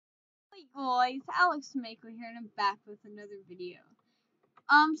boys, Alex Mako here, and I'm back with another video.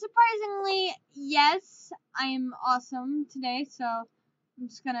 Surprisingly, yes, I am awesome today, so I'm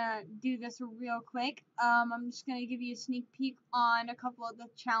just gonna do this real quick. I'm just gonna give you a sneak peek on a couple of the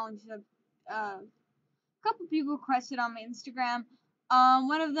challenges that a couple people requested on my Instagram.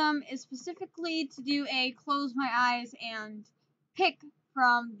 One of them is specifically to do a close my eyes and pick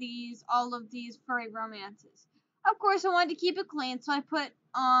from all of these furry romances. Of course, I wanted to keep it clean, so I put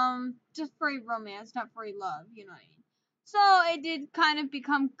just furry romance, not furry love. You know what I mean? So it did kind of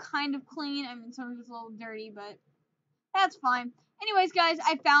become kind of clean. I mean, some of it's a little dirty, but that's fine. Anyways, guys,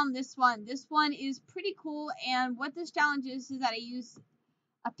 I found this one. This one is pretty cool, and what this challenge is that I use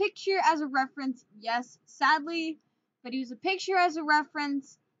a picture as a reference. Yes, sadly, but use a picture as a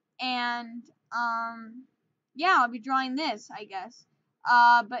reference, and yeah, I'll be drawing this, I guess.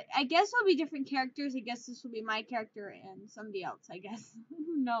 But I guess it'll be different characters. I guess this will be my character and somebody else, I guess.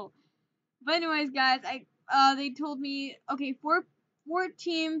 No. But anyways, guys, they told me, okay,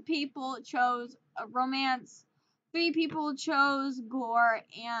 14 people chose a romance, 3 people chose gore,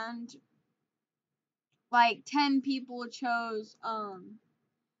 and like 10 people chose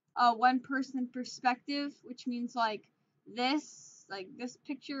one person perspective, which means like this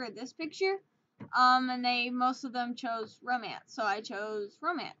picture or this picture. And most of them chose romance, so I chose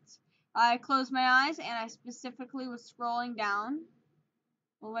romance. I closed my eyes and I specifically was scrolling down.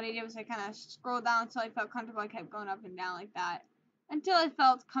 Well, what I did was I kind of scrolled down until I felt comfortable. I kept going up and down like that until I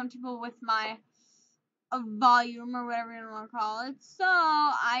felt comfortable with my volume or whatever you want to call it. So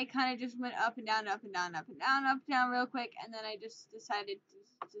I kind of just went up and down, up and down, up and down, up and down real quick, and then I just decided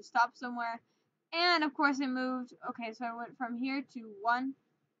to stop somewhere. And of course I moved. Okay, so I went from here to 1,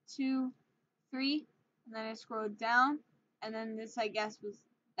 2, 3, and then I scrolled down, and then this I guess was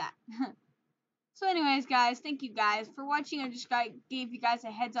that. So anyways, guys, thank you guys for watching. I just gave you guys a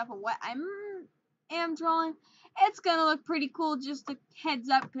heads up on what I am drawing. It's gonna look pretty cool, just a heads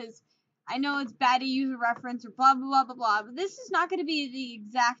up, because I know it's bad to use a reference or blah blah blah blah blah, but this is not gonna be the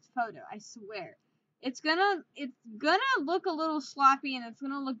exact photo, I swear. It's gonna look a little sloppy and it's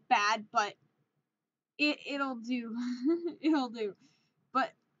gonna look bad, but it'll do. It'll do.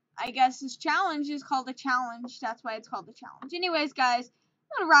 But I guess this challenge is called a challenge. That's why it's called a challenge. Anyways, guys,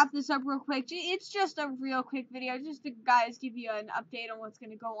 I'm gonna wrap this up real quick. It's just a real quick video, just to guys give you an update on what's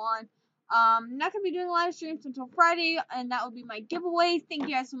gonna go on. I'm not gonna be doing live streams until Friday, and that will be my giveaway. Thank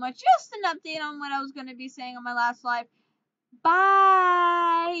you guys so much. Just an update on what I was gonna be saying on my last live.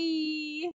 Bye.